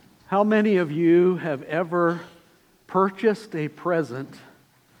How many of you have ever purchased a present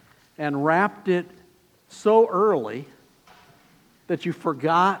and wrapped it so early that you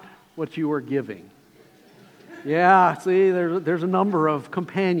forgot what you were giving? Yeah, see, there's a number of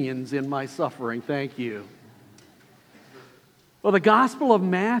companions in my suffering. Thank you. Well, the Gospel of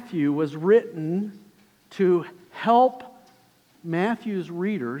Matthew was written to help Matthew's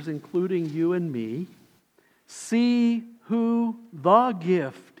readers, including you and me, see who the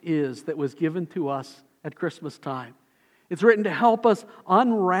gift is that was given to us at Christmas time. It's written to help us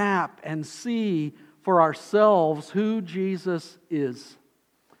unwrap and see for ourselves who Jesus is.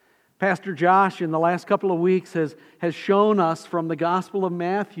 Pastor Josh, in the last couple of weeks, has shown us from the Gospel of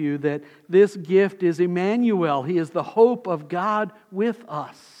Matthew that this gift is Emmanuel. He is the hope of God with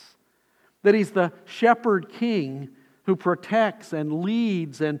us. That He's the shepherd king who protects and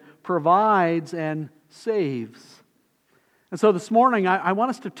leads and provides and saves. And so this morning, I want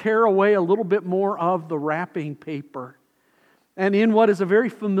us to tear away a little bit more of the wrapping paper. And in what is a very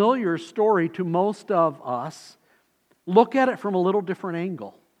familiar story to most of us, look at it from a little different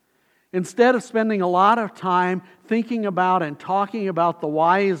angle. Instead of spending a lot of time thinking about and talking about the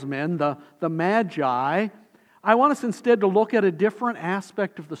wise men, the magi, I want us instead to look at a different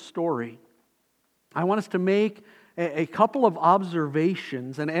aspect of the story. I want us to make a couple of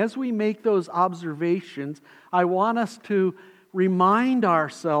observations, and as we make those observations, I want us to remind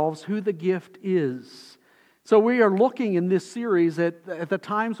ourselves who the gift is. So we are looking in this series at the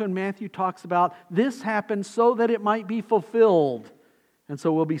times when Matthew talks about this happened so that it might be fulfilled. And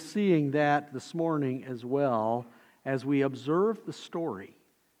so we'll be seeing that this morning as well as we observe the story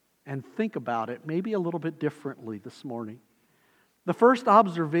and think about it maybe a little bit differently this morning. The first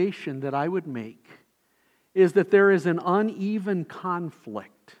observation that I would make is that there is an uneven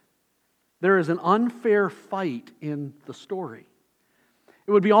conflict. There is an unfair fight in the story.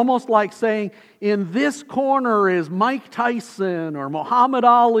 It would be almost like saying, in this corner is Mike Tyson or Muhammad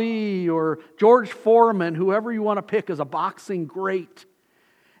Ali or George Foreman, whoever you want to pick as a boxing great.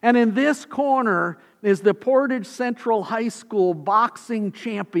 And in this corner is the Portage Central High School boxing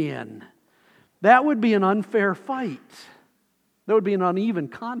champion. That would be an unfair fight. That would be an uneven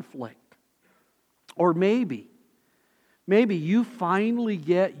conflict. Or maybe you finally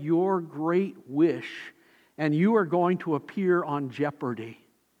get your great wish and you are going to appear on Jeopardy.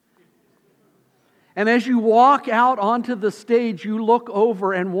 And as you walk out onto the stage, you look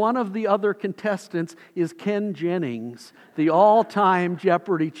over and one of the other contestants is Ken Jennings, the all-time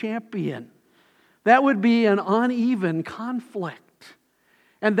Jeopardy champion. That would be an uneven conflict.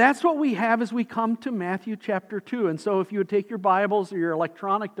 And that's what we have as we come to Matthew chapter 2. And so if you would take your Bibles or your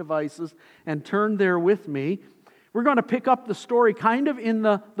electronic devices and turn there with me, we're going to pick up the story kind of in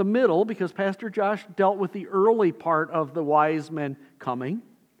the middle because Pastor Josh dealt with the early part of the wise men coming.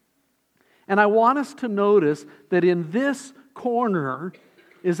 And I want us to notice that in this corner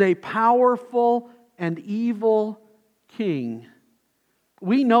is a powerful and evil king.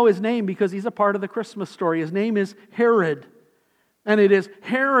 We know his name because he's a part of the Christmas story. His name is Herod. And it is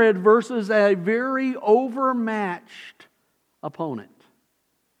Herod versus a very overmatched opponent.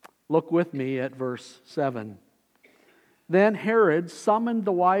 Look with me at verse 7. Then Herod summoned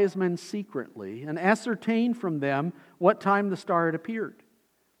the wise men secretly and ascertained from them what time the star had appeared.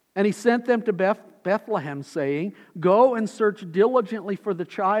 And he sent them to Bethlehem, saying, "Go and search diligently for the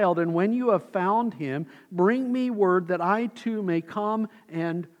child, and when you have found him, bring me word that I too may come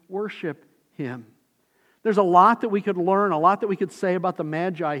and worship him." There's a lot that we could learn, a lot that we could say about the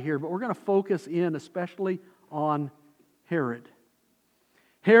Magi here, but we're going to focus in especially on Herod.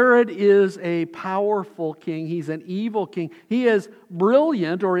 Herod is a powerful king. He's an evil king. He is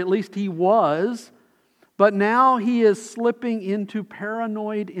brilliant, or at least he was, but now he is slipping into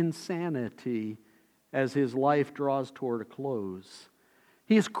paranoid insanity as his life draws toward a close.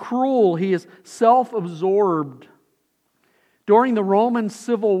 He is cruel. He is self-absorbed. During the Roman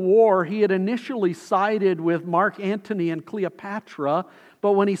Civil War, he had initially sided with Mark Antony and Cleopatra,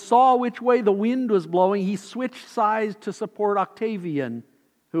 but when he saw which way the wind was blowing, he switched sides to support Octavian,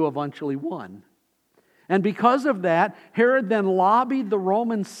 who eventually won. And because of that, Herod then lobbied the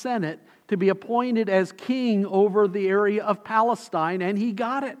Roman Senate to be appointed as king over the area of Palestine, and he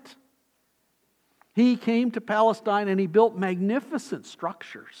got it. He came to Palestine and he built magnificent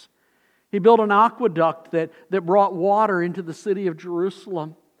structures. He built an aqueduct that brought water into the city of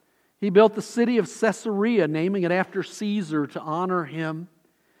Jerusalem. He built the city of Caesarea, naming it after Caesar to honor him.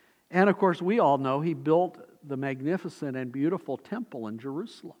 And of course, we all know he built the magnificent and beautiful temple in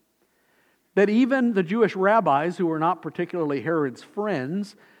Jerusalem. That even the Jewish rabbis, who were not particularly Herod's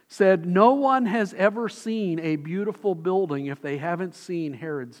friends, said, "No one has ever seen a beautiful building if they haven't seen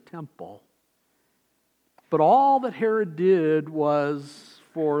Herod's temple." But all that Herod did was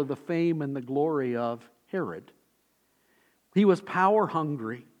for the fame and the glory of Herod. He was power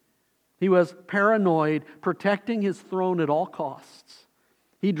hungry. He was paranoid, protecting his throne at all costs.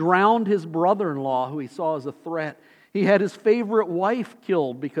 He drowned his brother-in-law, who he saw as a threat. He had his favorite wife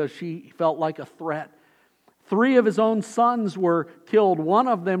killed because she felt like a threat. 3 of his own sons were killed, one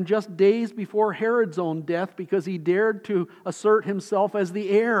of them just days before Herod's own death because he dared to assert himself as the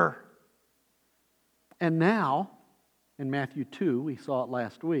heir. And now, in Matthew 2, we saw it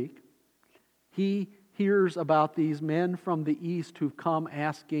last week, he hears about these men from the east who've come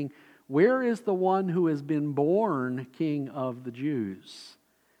asking, "Where is the one who has been born King of the Jews?"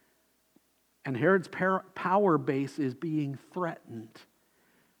 And Herod's power base is being threatened.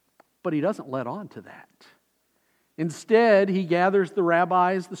 But he doesn't let on to that. Instead, he gathers the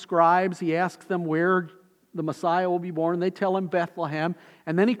rabbis, the scribes. He asks them where the Messiah will be born. They tell him Bethlehem.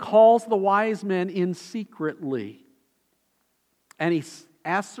 And then he calls the wise men in secretly. And he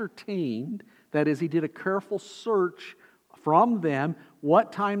ascertained, that is, he did a careful search from them,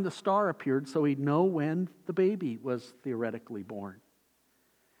 what time the star appeared so he'd know when the baby was theoretically born.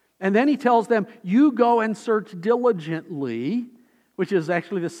 And then he tells them, "You go and search diligently," which is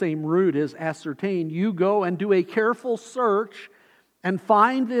actually the same root as ascertain. "You go and do a careful search and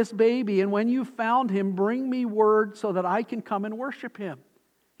find this baby, and when you found him, bring me word so that I can come and worship him."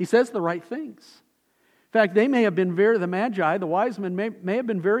 He says the right things. In fact, they may have been the Magi, the wise men, may have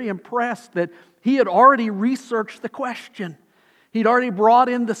been very impressed that he had already researched the question. He'd already brought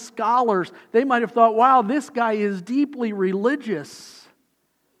in the scholars. They might have thought, wow, this guy is deeply religious.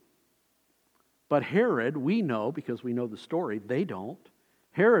 But Herod, we know, because we know the story, they don't.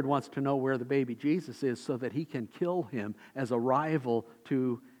 Herod wants to know where the baby Jesus is so that he can kill him as a rival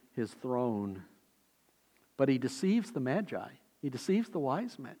to his throne. But he deceives the Magi. He deceives the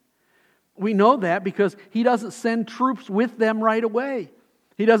wise men. We know that because he doesn't send troops with them right away.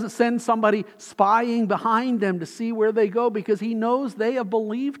 He doesn't send somebody spying behind them to see where they go because he knows they have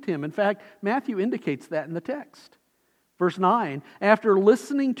believed him. In fact, Matthew indicates that in the text. Verse 9, after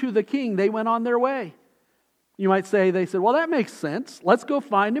listening to the king, they went on their way. You might say, they said, well, that makes sense. Let's go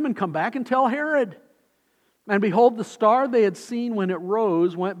find him and come back and tell Herod. And behold, the star they had seen when it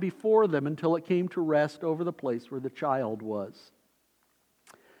rose went before them until it came to rest over the place where the child was.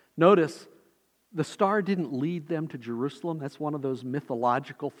 Notice, the star didn't lead them to Jerusalem. That's one of those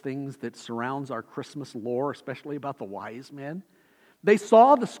mythological things that surrounds our Christmas lore, especially about the wise men. They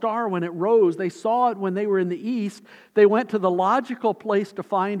saw the star when it rose. They saw it when they were in the east. They went to the logical place to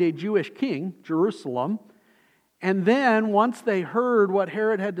find a Jewish king, Jerusalem. And then, once they heard what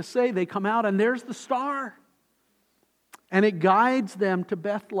Herod had to say, they come out and there's the star. And it guides them to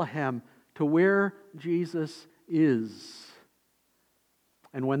Bethlehem, to where Jesus is.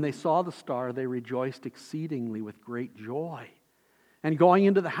 And when they saw the star, they rejoiced exceedingly with great joy. And going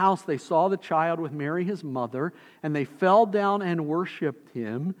into the house, they saw the child with Mary his mother, and they fell down and worshipped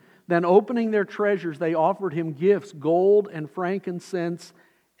him. Then opening their treasures, they offered him gifts, gold and frankincense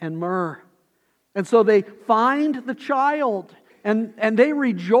and myrrh. And so they find the child, and they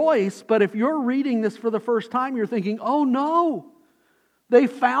rejoice. But if you're reading this for the first time, you're thinking, oh no, they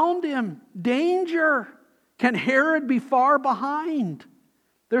found him. Danger. Can Herod be far behind?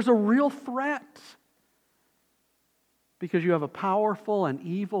 There's a real threat. Because you have a powerful and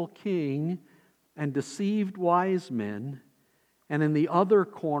evil king and deceived wise men, and in the other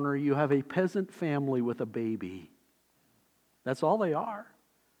corner you have a peasant family with a baby. That's all they are.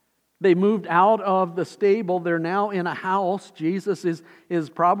 They moved out of the stable. They're now in a house. Jesus is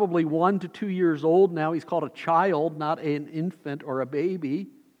probably 1 to 2 years old now. He's called a child, not an infant or a baby.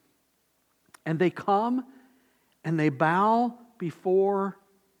 And they come and they bow before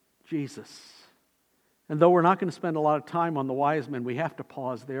Jesus. And though we're not going to spend a lot of time on the wise men, we have to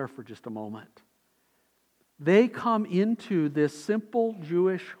pause there for just a moment. They come into this simple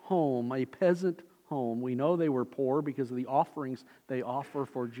Jewish home, a peasant home. We know they were poor because of the offerings they offer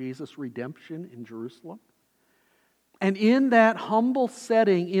for Jesus' redemption in Jerusalem. And in that humble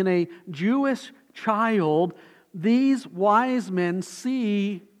setting, in a Jewish child, these wise men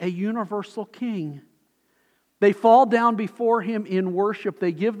see a universal king. They fall down before him in worship.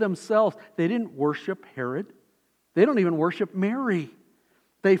 They give themselves. They didn't worship Herod. They don't even worship Mary.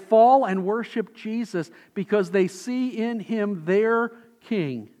 They fall and worship Jesus because they see in him their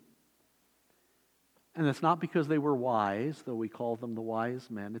king. And it's not because they were wise, though we call them the wise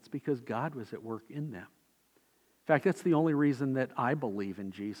men. It's because God was at work in them. In fact, that's the only reason that I believe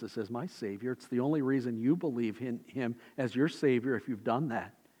in Jesus as my Savior. It's the only reason you believe in him as your Savior if you've done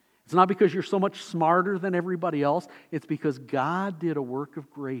that. It's not because you're so much smarter than everybody else. It's because God did a work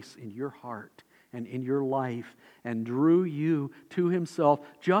of grace in your heart and in your life and drew you to Himself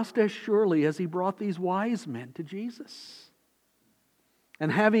just as surely as He brought these wise men to Jesus.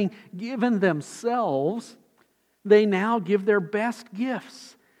 And having given themselves, they now give their best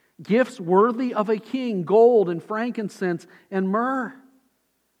gifts. Gifts worthy of a king, gold and frankincense and myrrh.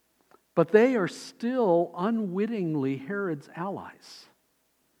 But they are still unwittingly Herod's allies.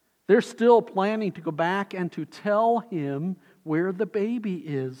 They're still planning to go back and to tell him where the baby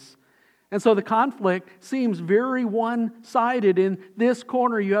is. And so the conflict seems very one-sided. In this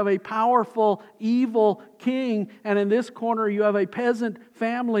corner you have a powerful, evil king, and in this corner you have a peasant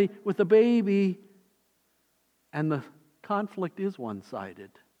family with a baby. And the conflict is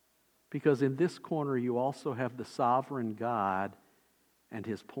one-sided, because in this corner you also have the sovereign God and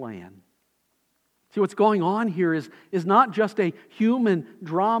His plan. See, what's going on here is not just a human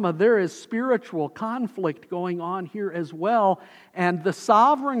drama. There is spiritual conflict going on here as well. And the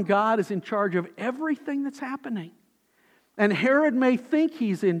sovereign God is in charge of everything that's happening. And Herod may think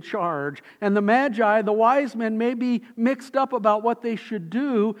he's in charge. And the Magi, the wise men, may be mixed up about what they should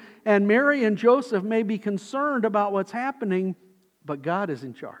do. And Mary and Joseph may be concerned about what's happening. But God is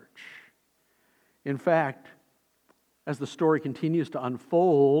in charge. In fact, as the story continues to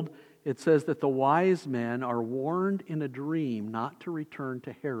unfold, it says that the wise men are warned in a dream not to return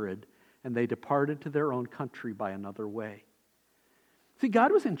to Herod, and they departed to their own country by another way. See,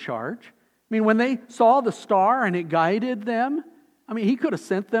 God was in charge. I mean, when they saw the star and it guided them, He could have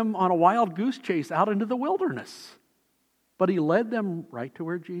sent them on a wild goose chase out into the wilderness. But He led them right to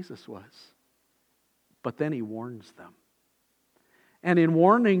where Jesus was. But then He warns them. And in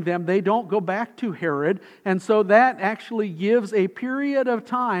warning them, they don't go back to Herod. And so that actually gives a period of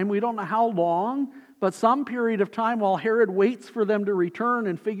time, we don't know how long, but some period of time while Herod waits for them to return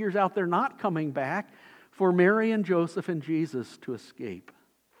and figures out they're not coming back, for Mary and Joseph and Jesus to escape.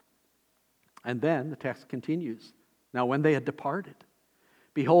 And then the text continues. Now when they had departed,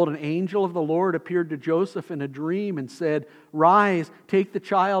 behold, an angel of the Lord appeared to Joseph in a dream and said, "Rise, take the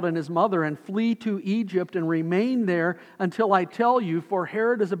child and his mother and flee to Egypt and remain there until I tell you, for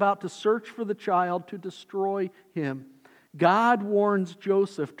Herod is about to search for the child to destroy him." God warns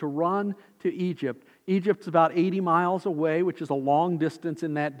Joseph to run to Egypt. Egypt's about 80 miles away, which is a long distance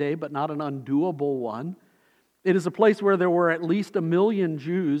in that day, but not an undoable one. It is a place where there were at least 1 million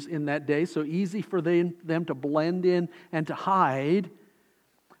Jews in that day, so easy for them to blend in and to hide.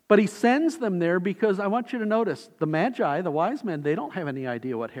 But he sends them there because I want you to notice, the Magi, the wise men, they don't have any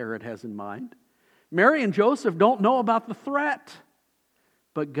idea what Herod has in mind. Mary and Joseph don't know about the threat.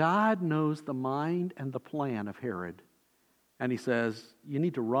 But God knows the mind and the plan of Herod. And He says, you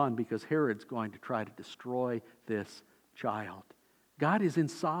need to run because Herod's going to try to destroy this child. God is in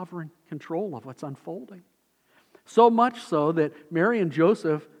sovereign control of what's unfolding. So much so that Mary and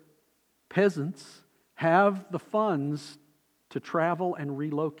Joseph, peasants, have the funds to travel and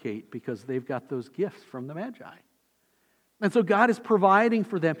relocate because they've got those gifts from the Magi. And so God is providing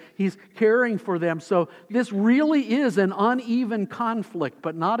for them. He's caring for them. So this really is an uneven conflict,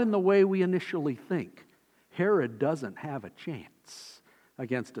 but not in the way we initially think. Herod doesn't have a chance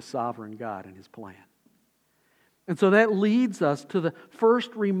against a sovereign God and His plan. And so that leads us to the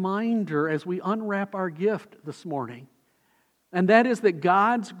first reminder as we unwrap our gift this morning. And that is that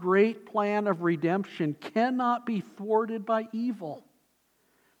God's great plan of redemption cannot be thwarted by evil.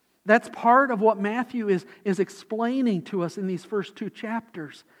 That's part of what Matthew is explaining to us in these first 2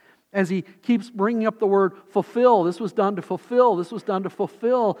 chapters. As he keeps bringing up the word fulfill. This was done to fulfill. This was done to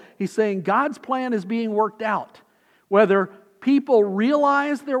fulfill. He's saying God's plan is being worked out. Whether people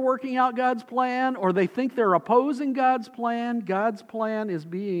realize they're working out God's plan or they think they're opposing God's plan is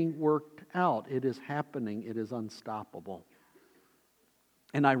being worked out. It is happening. It is unstoppable.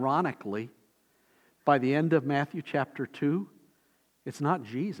 And ironically, by the end of Matthew chapter 2, it's not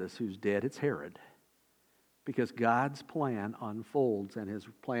Jesus who's dead, it's Herod. Because God's plan unfolds and His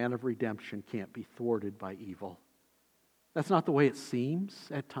plan of redemption can't be thwarted by evil. That's not the way it seems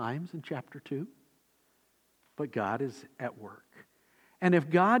at times in chapter 2. But God is at work. And if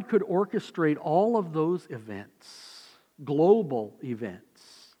God could orchestrate all of those events, global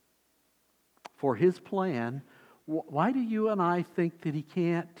events, for His plan, why do you and I think that He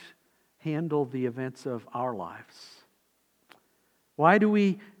can't handle the events of our lives? Why do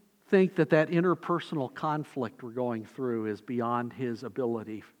we think that interpersonal conflict we're going through is beyond His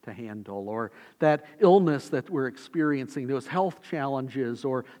ability to handle? Or that illness that we're experiencing, those health challenges,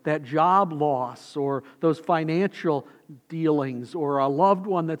 or that job loss, or those financial dealings, or a loved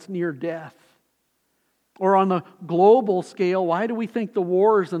one that's near death? Or on the global scale, why do we think the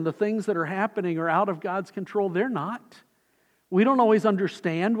wars and the things that are happening are out of God's control? They're not. We don't always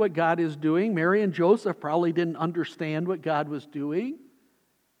understand what God is doing. Mary and Joseph probably didn't understand what God was doing.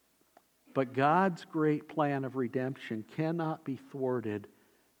 But God's great plan of redemption cannot be thwarted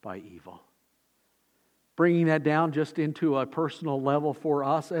by evil. Bringing that down just into a personal level for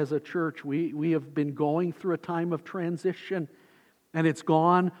us as a church, we have been going through a time of transition, and it's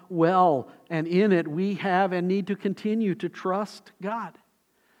gone well. And in it, we have and need to continue to trust God.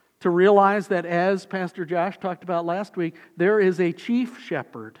 To realize that, as Pastor Josh talked about last week, there is a chief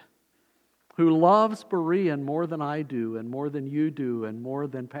shepherd who loves Berean more than I do, and more than you do, and more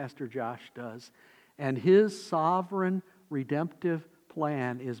than Pastor Josh does. And his sovereign redemptive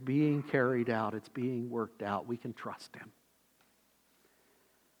plan is being carried out. It's being worked out. We can trust him.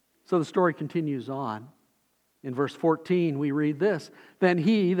 So the story continues on. In verse 14, we read this: Then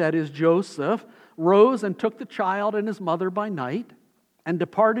he, that is Joseph, rose and took the child and his mother by night, and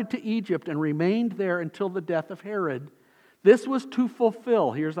departed to Egypt, and remained there until the death of Herod. This was to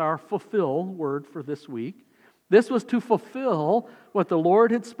fulfill, here's our fulfill word for this week. This was to fulfill what the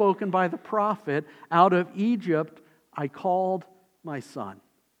Lord had spoken by the prophet, out of Egypt I called my son.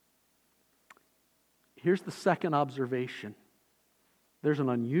 Here's the second observation. There's an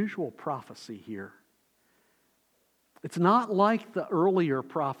unusual prophecy here. It's not like the earlier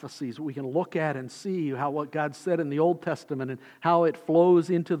prophecies we can look at and see how what God said in the Old Testament and how it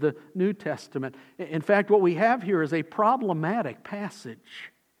flows into the New Testament. In fact, what we have here is a problematic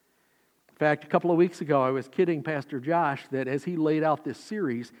passage. In fact, a couple of weeks ago, I was kidding Pastor Josh that as he laid out this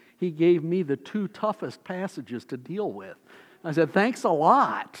series, he gave me the two toughest passages to deal with. I said, thanks a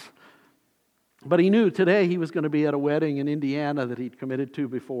lot. But he knew today he was going to be at a wedding in Indiana that he'd committed to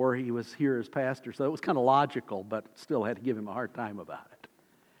before he was here as pastor. So it was kind of logical, but still had to give him a hard time about it.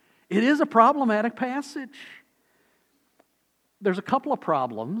 It is a problematic passage. There's a couple of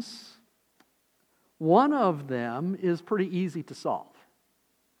problems. One of them is pretty easy to solve.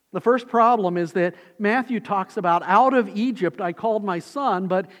 The first problem is that Matthew talks about out of Egypt I called my son,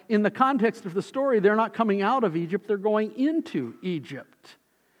 but in the context of the story, they're not coming out of Egypt, they're going into Egypt.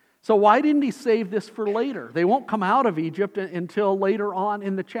 So why didn't he save this for later? They won't come out of Egypt until later on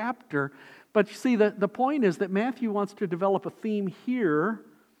in the chapter. But you see, the point is that Matthew wants to develop a theme here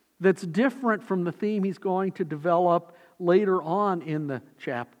that's different from the theme he's going to develop later on in the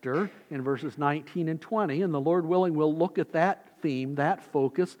chapter, in verses 19 and 20. And the Lord willing, we'll look at that theme, that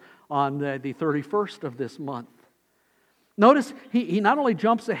focus, on the 31st of this month. Notice he not only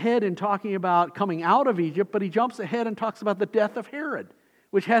jumps ahead in talking about coming out of Egypt, but he jumps ahead and talks about the death of Herod,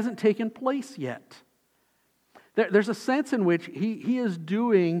 which hasn't taken place yet. There's a sense in which he is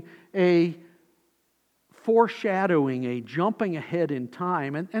doing a foreshadowing, a jumping ahead in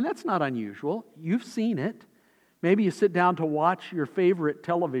time, and that's not unusual. You've seen it. Maybe you sit down to watch your favorite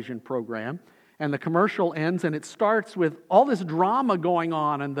television program, and the commercial ends, and it starts with all this drama going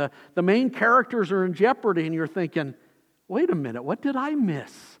on, and the main characters are in jeopardy, and you're thinking, wait a minute, what did I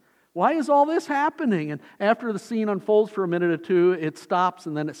miss? Why is all this happening? And after the scene unfolds for a minute or two, it stops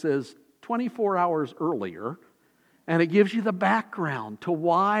and then it says 24 hours earlier. And it gives you the background to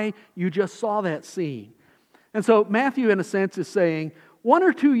why you just saw that scene. And so Matthew, in a sense, is saying 1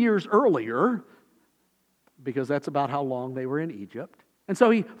 or 2 years earlier, because that's about how long they were in Egypt. And so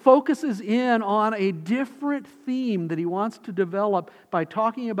he focuses in on a different theme that he wants to develop by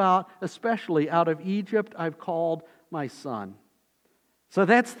talking about, especially out of Egypt I've called my son. So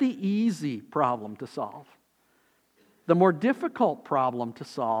that's the easy problem to solve. The more difficult problem to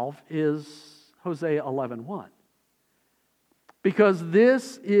solve is Hosea 11:1. Because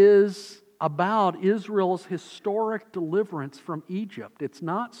this is about Israel's historic deliverance from Egypt. It's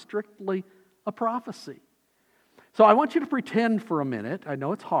not strictly a prophecy. So I want you to pretend for a minute, I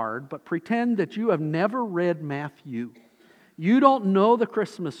know it's hard, but pretend that you have never read Matthew. You don't know the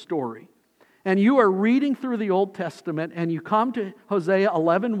Christmas story. And you are reading through the Old Testament, and you come to Hosea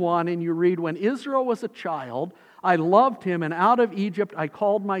 11:1, and you read, when Israel was a child, I loved him, and out of Egypt I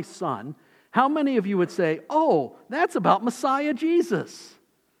called my son. How many of you would say, oh, that's about Messiah Jesus?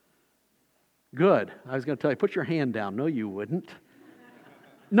 Good. I was going to tell you, put your hand down. No, you wouldn't.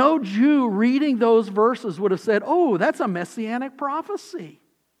 No Jew reading those verses would have said, oh, that's a messianic prophecy.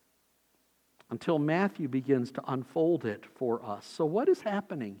 Until Matthew begins to unfold it for us. So what is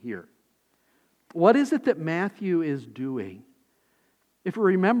happening here? What is it that Matthew is doing? If you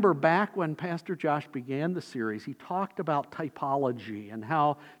remember back when Pastor Josh began the series, he talked about typology and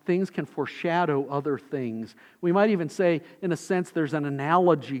how things can foreshadow other things. We might even say, in a sense, there's an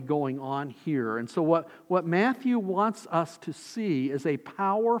analogy going on here. And so what Matthew wants us to see is a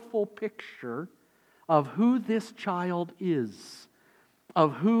powerful picture of who this child is,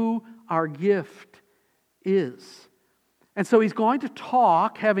 of who our gift is. And so he's going to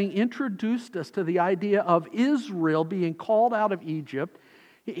talk, having introduced us to the idea of Israel being called out of Egypt.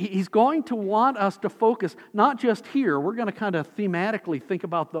 He's going to want us to focus not just here. We're going to kind of thematically think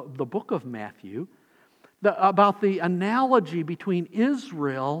about the book of Matthew, about the analogy between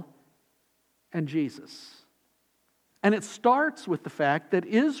Israel and Jesus. And it starts with the fact that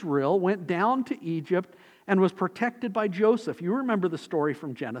Israel went down to Egypt and was protected by Joseph. You remember the story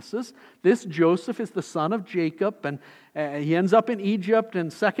from Genesis. This Joseph is the son of Jacob, and he ends up in Egypt,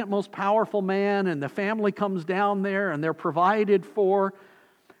 and second most powerful man, and the family comes down there, and they're provided for.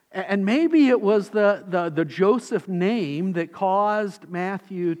 And maybe it was the Joseph name that caused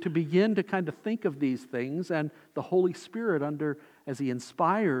Matthew to begin to kind of think of these things, and the Holy Spirit, as he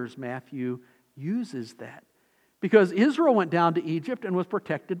inspires Matthew, uses that. Because Israel went down to Egypt and was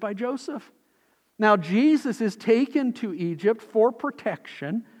protected by Joseph. Now Jesus is taken to Egypt for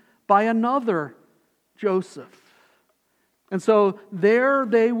protection by another Joseph. And so there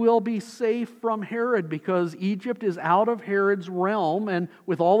they will be safe from Herod, because Egypt is out of Herod's realm, and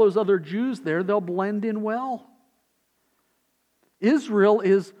with all those other Jews there, they'll blend in well. Israel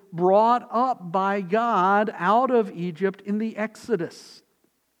is brought up by God out of Egypt in the Exodus.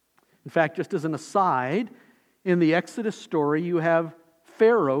 In fact, just as an aside, in the Exodus story you have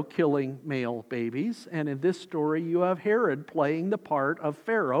Pharaoh killing male babies, and in this story you have Herod playing the part of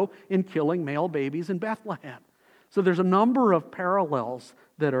Pharaoh in killing male babies in Bethlehem. So there's a number of parallels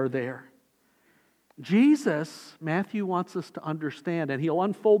that are there. Jesus, Matthew wants us to understand, and he'll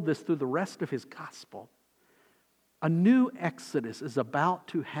unfold this through the rest of his gospel, a new exodus is about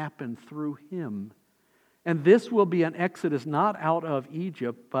to happen through him. And this will be an exodus not out of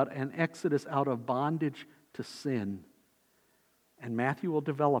Egypt, but an exodus out of bondage to sin. And Matthew will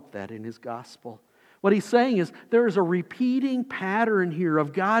develop that in his gospel. What he's saying is there is a repeating pattern here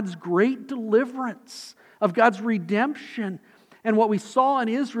of God's great deliverance, of God's redemption. And what we saw in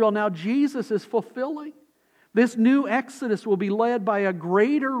Israel, now Jesus is fulfilling. This new exodus will be led by a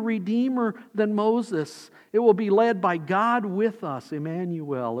greater Redeemer than Moses. It will be led by God with us,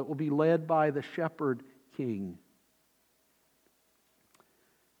 Emmanuel. It will be led by the Shepherd King.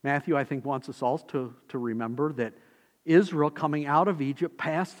 Matthew, I think, wants us all to remember that Israel, coming out of Egypt,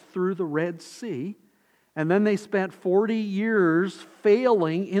 passed through the Red Sea, and then they spent 40 years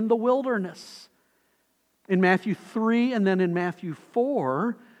failing in the wilderness. In Matthew 3 and then in Matthew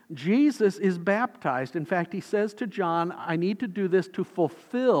 4, Jesus is baptized. In fact, he says to John, I need to do this to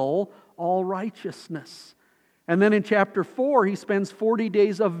fulfill all righteousness. And then in chapter 4, he spends 40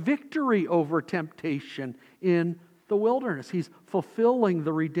 days of victory over temptation in the wilderness. He's fulfilling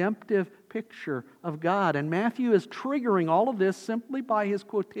the redemptive picture of God. And Matthew is triggering all of this simply by his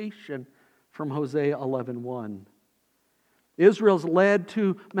quotation from Hosea 11:1. Israel's led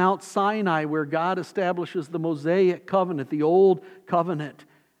to Mount Sinai, where God establishes the Mosaic covenant, the old covenant.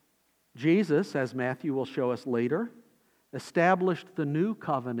 Jesus, as Matthew will show us later, established the new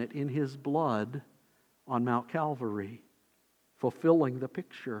covenant in his blood on Mount Calvary, fulfilling the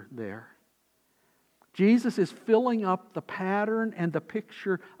picture there. Jesus is filling up the pattern and the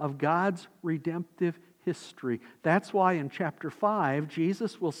picture of God's redemptive history. That's why in chapter 5,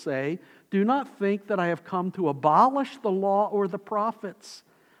 Jesus will say, do not think that I have come to abolish the law or the prophets.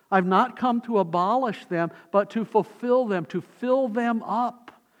 I've not come to abolish them, but to fulfill them, to fill them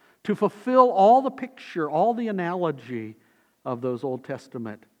up, to fulfill all the picture, all the analogy of those Old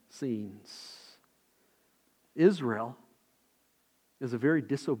Testament scenes. Israel is a very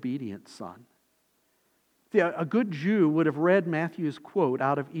disobedient son. See, a good Jew would have read Matthew's quote,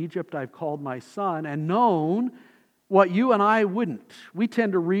 out of Egypt I've called my son, and known what you and I wouldn't. We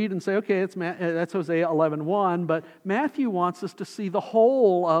tend to read and say, okay, that's Hosea 11:1, but Matthew wants us to see the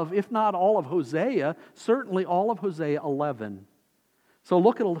whole of, if not all of Hosea, certainly all of Hosea 11. So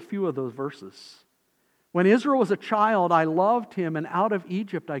look at a few of those verses. When Israel was a child, I loved him, and out of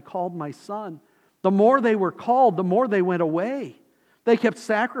Egypt I called my son. The more they were called, the more they went away. They kept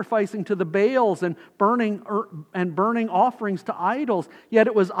sacrificing to the Baals and burning offerings to idols. Yet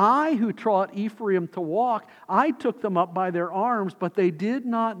it was I who taught Ephraim to walk. I took them up by their arms, but they did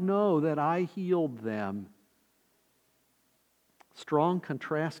not know that I healed them. Strong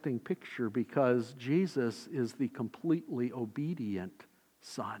contrasting picture, because Jesus is the completely obedient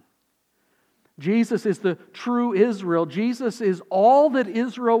son. Jesus is the true Israel. Jesus is all that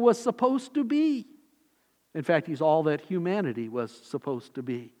Israel was supposed to be. In fact, he's all that humanity was supposed to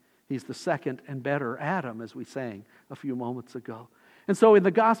be. He's the second and better Adam, as we sang a few moments ago. And so in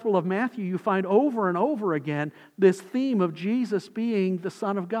the Gospel of Matthew, you find over and over again this theme of Jesus being the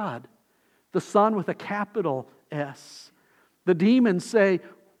Son of God. the Son with a capital S. The demons say,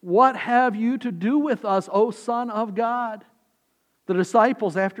 "What have you to do with us, O Son of God?" The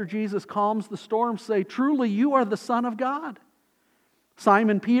disciples, after Jesus calms the storm, say, "Truly, you are the Son of God."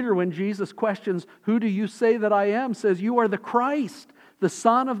 Simon Peter, when Jesus questions, "Who do you say that I am?" says, "You are the Christ, the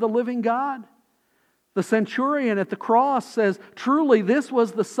Son of the living God." The centurion at the cross says, "Truly, this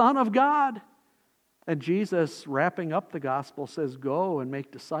was the Son of God." And Jesus, wrapping up the gospel, says, "Go and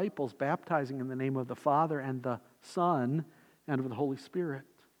make disciples, baptizing in the name of the Father and the Son and of the Holy Spirit."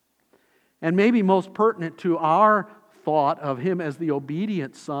 And maybe most pertinent to our thought of Him as the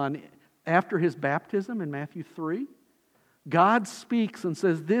obedient Son, after His baptism in Matthew 3, God speaks and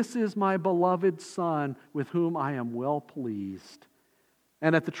says, "This is my beloved Son with whom I am well pleased."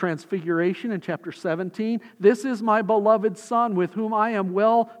 And at the Transfiguration in chapter 17, "This is my beloved Son with whom I am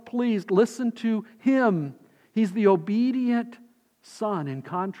well pleased." Listen to Him. He's the obedient Son in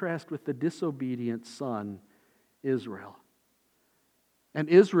contrast with the disobedient son, Israel. And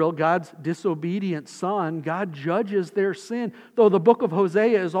Israel, God's disobedient son, God judges their sin. Though the book of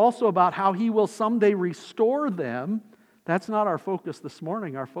Hosea is also about how He will someday restore them, that's not our focus this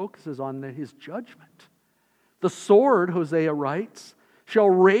morning. Our focus is on His judgment. "The sword," Hosea writes, "shall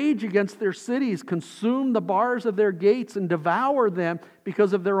rage against their cities, consume the bars of their gates, and devour them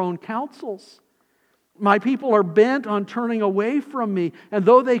because of their own counsels. My people are bent on turning away from me, and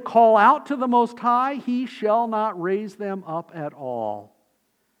though they call out to the Most High, He shall not raise them up at all."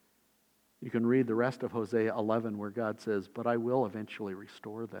 You can read the rest of Hosea 11 where God says, "But I will eventually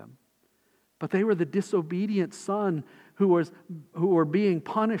restore them." But they were the disobedient son who were being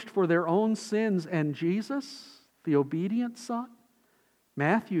punished for their own sins, and Jesus, the obedient son,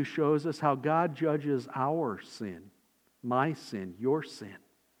 Matthew shows us how God judges our sin, my sin, your sin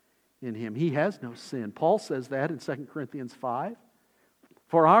in Him. He has no sin. Paul says that in 2 Corinthians 5.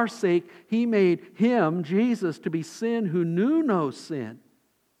 "For our sake, He made Him, Jesus, to be sin who knew no sin,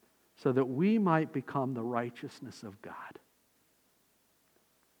 so that we might become the righteousness of God."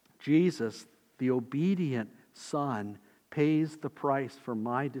 Jesus, the obedient Son, pays the price for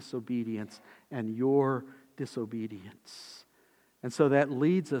my disobedience and your disobedience. And so that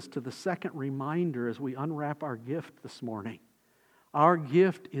leads us to the second reminder as we unwrap our gift this morning. Our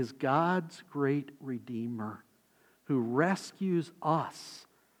gift is God's great Redeemer who rescues us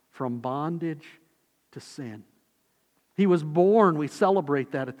from bondage to sin. He was born, we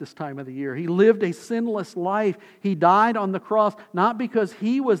celebrate that at this time of the year. He lived a sinless life. He died on the cross, not because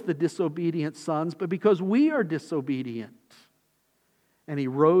He was the disobedient sons, but because we are disobedient. And He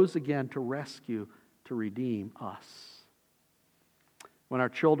rose again to rescue, to redeem us. When our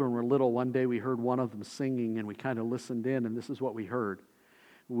children were little, one day we heard one of them singing, and we kind of listened in, and this is what we heard.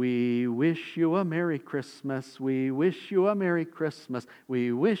 "We wish you a Merry Christmas. We wish you a Merry Christmas.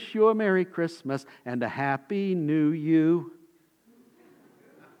 We wish you a Merry Christmas and a Happy New You."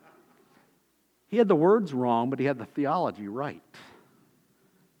 He had the words wrong, but he had the theology right.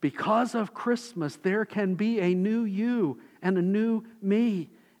 Because of Christmas, there can be a new you and a new me.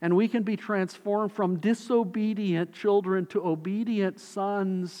 And we can be transformed from disobedient children to obedient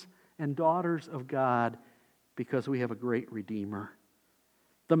sons and daughters of God because we have a great Redeemer.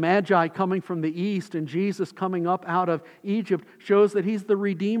 The Magi coming from the east and Jesus coming up out of Egypt shows that He's the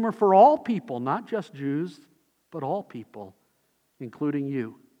Redeemer for all people, not just Jews, but all people, including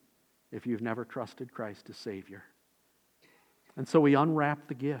you, if you've never trusted Christ as Savior. And so we unwrap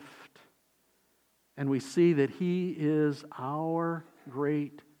the gift, and we see that He is our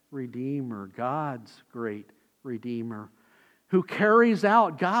great Redeemer, God's great Redeemer, who carries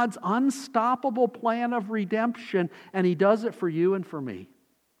out God's unstoppable plan of redemption, and He does it for you and for me.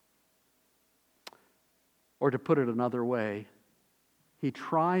 Or to put it another way, He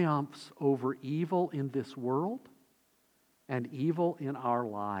triumphs over evil in this world and evil in our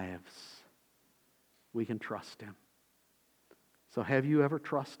lives. We can trust Him. So have you ever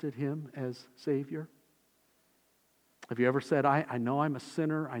trusted Him as Savior? Have you ever said, I know I'm a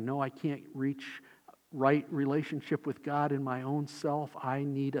sinner, I know I can't reach right relationship with God in my own self, I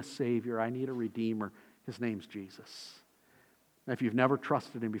need a Savior, I need a Redeemer. His name's Jesus. Now, if you've never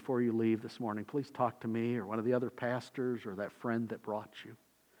trusted Him before you leave this morning, please talk to me or one of the other pastors or that friend that brought you.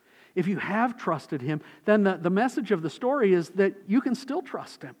 If you have trusted Him, then the message of the story is that you can still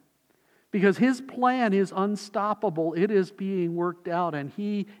trust Him. Because His plan is unstoppable. It is being worked out, and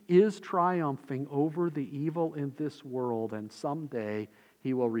He is triumphing over the evil in this world, and someday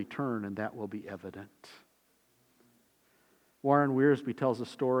He will return, and that will be evident. Warren Wiersbe tells a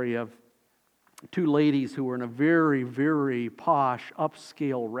story of two ladies who were in a very, very posh,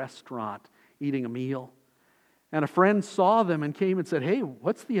 upscale restaurant eating a meal. And a friend saw them and came and said, "Hey,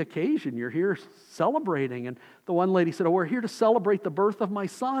 what's the occasion? You're here celebrating." And the one lady said, "Oh, we're here to celebrate the birth of my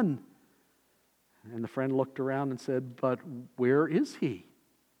son." And the friend looked around and said, "But where is he?"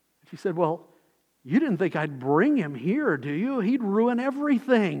 She said, "Well, you didn't think I'd bring him here, do you? He'd ruin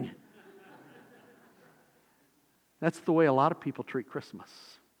everything." That's the way a lot of people treat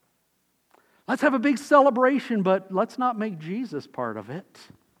Christmas. Let's have a big celebration, but let's not make Jesus part of it.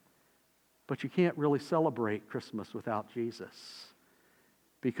 But you can't really celebrate Christmas without Jesus.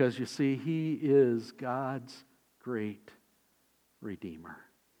 Because you see, He is God's great Redeemer.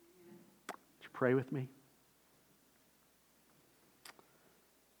 Would you pray with me?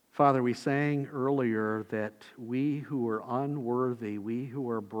 Father, we sang earlier that we who are unworthy, we who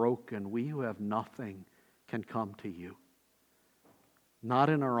are broken, we who have nothing can come to you. Not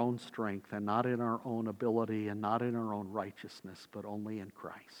in our own strength and not in our own ability and not in our own righteousness, but only in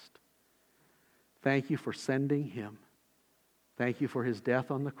Christ. Thank you for sending Him. Thank you for His death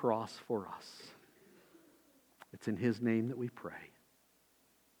on the cross for us. It's in His name that we pray.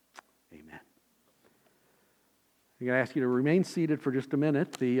 Amen. I'm going to ask you to remain seated for just a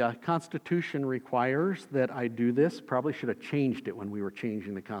minute. The Constitution requires that I do this. Probably should have changed it when we were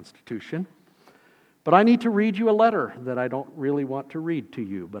changing the Constitution. But I need to read you a letter that I don't really want to read to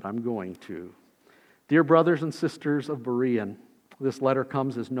you, but I'm going to. Dear brothers and sisters of Berean, this letter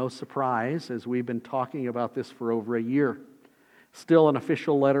comes as no surprise, as we've been talking about this for over a year. Still, an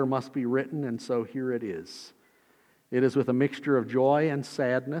official letter must be written, and so here it is. It is with a mixture of joy and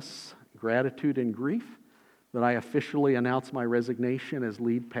sadness, gratitude and grief, that I officially announce my resignation as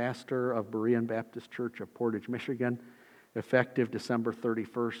lead pastor of Berean Baptist Church of Portage, Michigan, effective December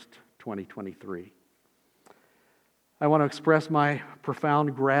 31st, 2023. I want to express my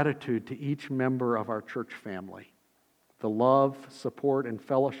profound gratitude to each member of our church family. The love, support, and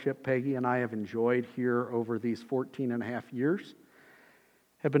fellowship Peggy and I have enjoyed here over these 14 and a half years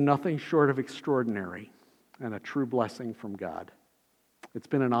have been nothing short of extraordinary and a true blessing from God. It's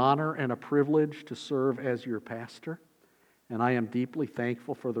been an honor and a privilege to serve as your pastor, and I am deeply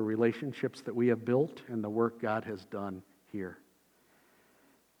thankful for the relationships that we have built and the work God has done here.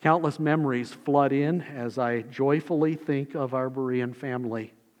 Countless memories flood in as I joyfully think of our Berean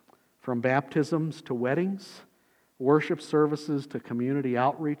family, from baptisms to weddings, worship services to community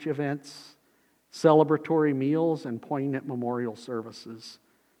outreach events, celebratory meals, and poignant memorial services.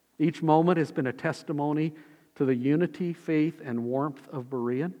 Each moment has been a testimony to the unity, faith, and warmth of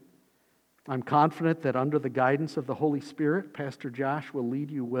Berean. I'm confident that under the guidance of the Holy Spirit, Pastor Josh will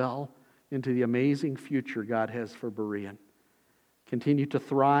lead you well into the amazing future God has for Berean. Continue to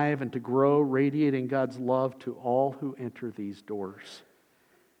thrive and to grow, radiating God's love to all who enter these doors.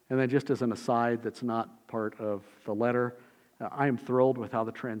 And then just as an aside that's not part of the letter, I am thrilled with how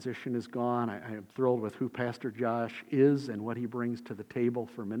the transition has gone. I am thrilled with who Pastor Josh is and what he brings to the table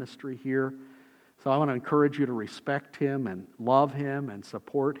for ministry here. So I want to encourage you to respect him and love him and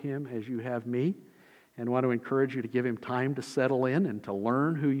support him as you have me. And want to encourage you to give him time to settle in and to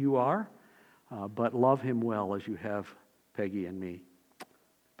learn who you are, but love him well as you have Peggy and me.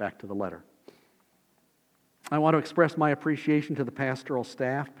 Back to the letter. I want to express my appreciation to the pastoral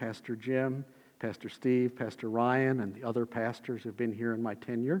staff, Pastor Jim, Pastor Steve, Pastor Ryan, and the other pastors who have been here in my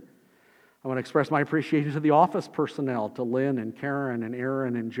tenure. I want to express my appreciation to the office personnel, to Lynn and Karen and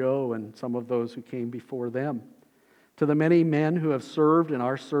Aaron and Joe and some of those who came before them. To the many men who have served and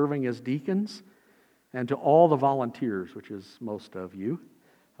are serving as deacons, and to all the volunteers, which is most of you,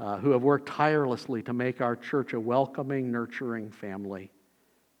 who have worked tirelessly to make our church a welcoming, nurturing family.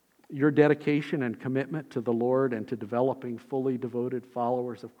 Your dedication and commitment to the Lord and to developing fully devoted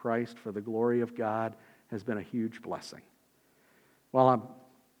followers of Christ for the glory of God has been a huge blessing.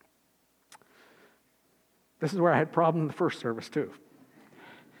 This is where I had a problem in the first service too.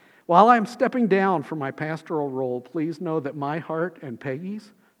 While I'm stepping down from my pastoral role, please know that my heart and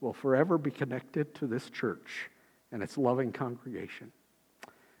Peggy's will forever be connected to this church and its loving congregation.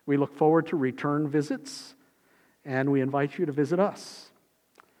 We look forward to return visits, and we invite you to visit us.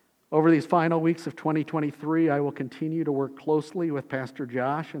 Over these final weeks of 2023, I will continue to work closely with Pastor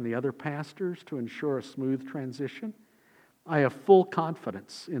Josh and the other pastors to ensure a smooth transition. I have full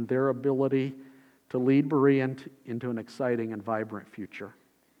confidence in their ability to lead Berean into an exciting and vibrant future.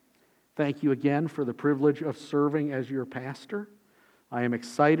 Thank you again for the privilege of serving as your pastor. I am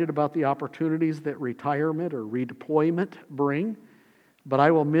excited about the opportunities that retirement or redeployment bring, but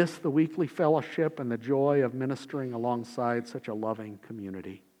I will miss the weekly fellowship and the joy of ministering alongside such a loving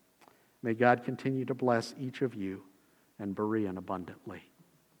community. May God continue to bless each of you and Berean abundantly.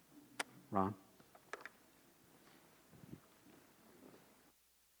 Ron?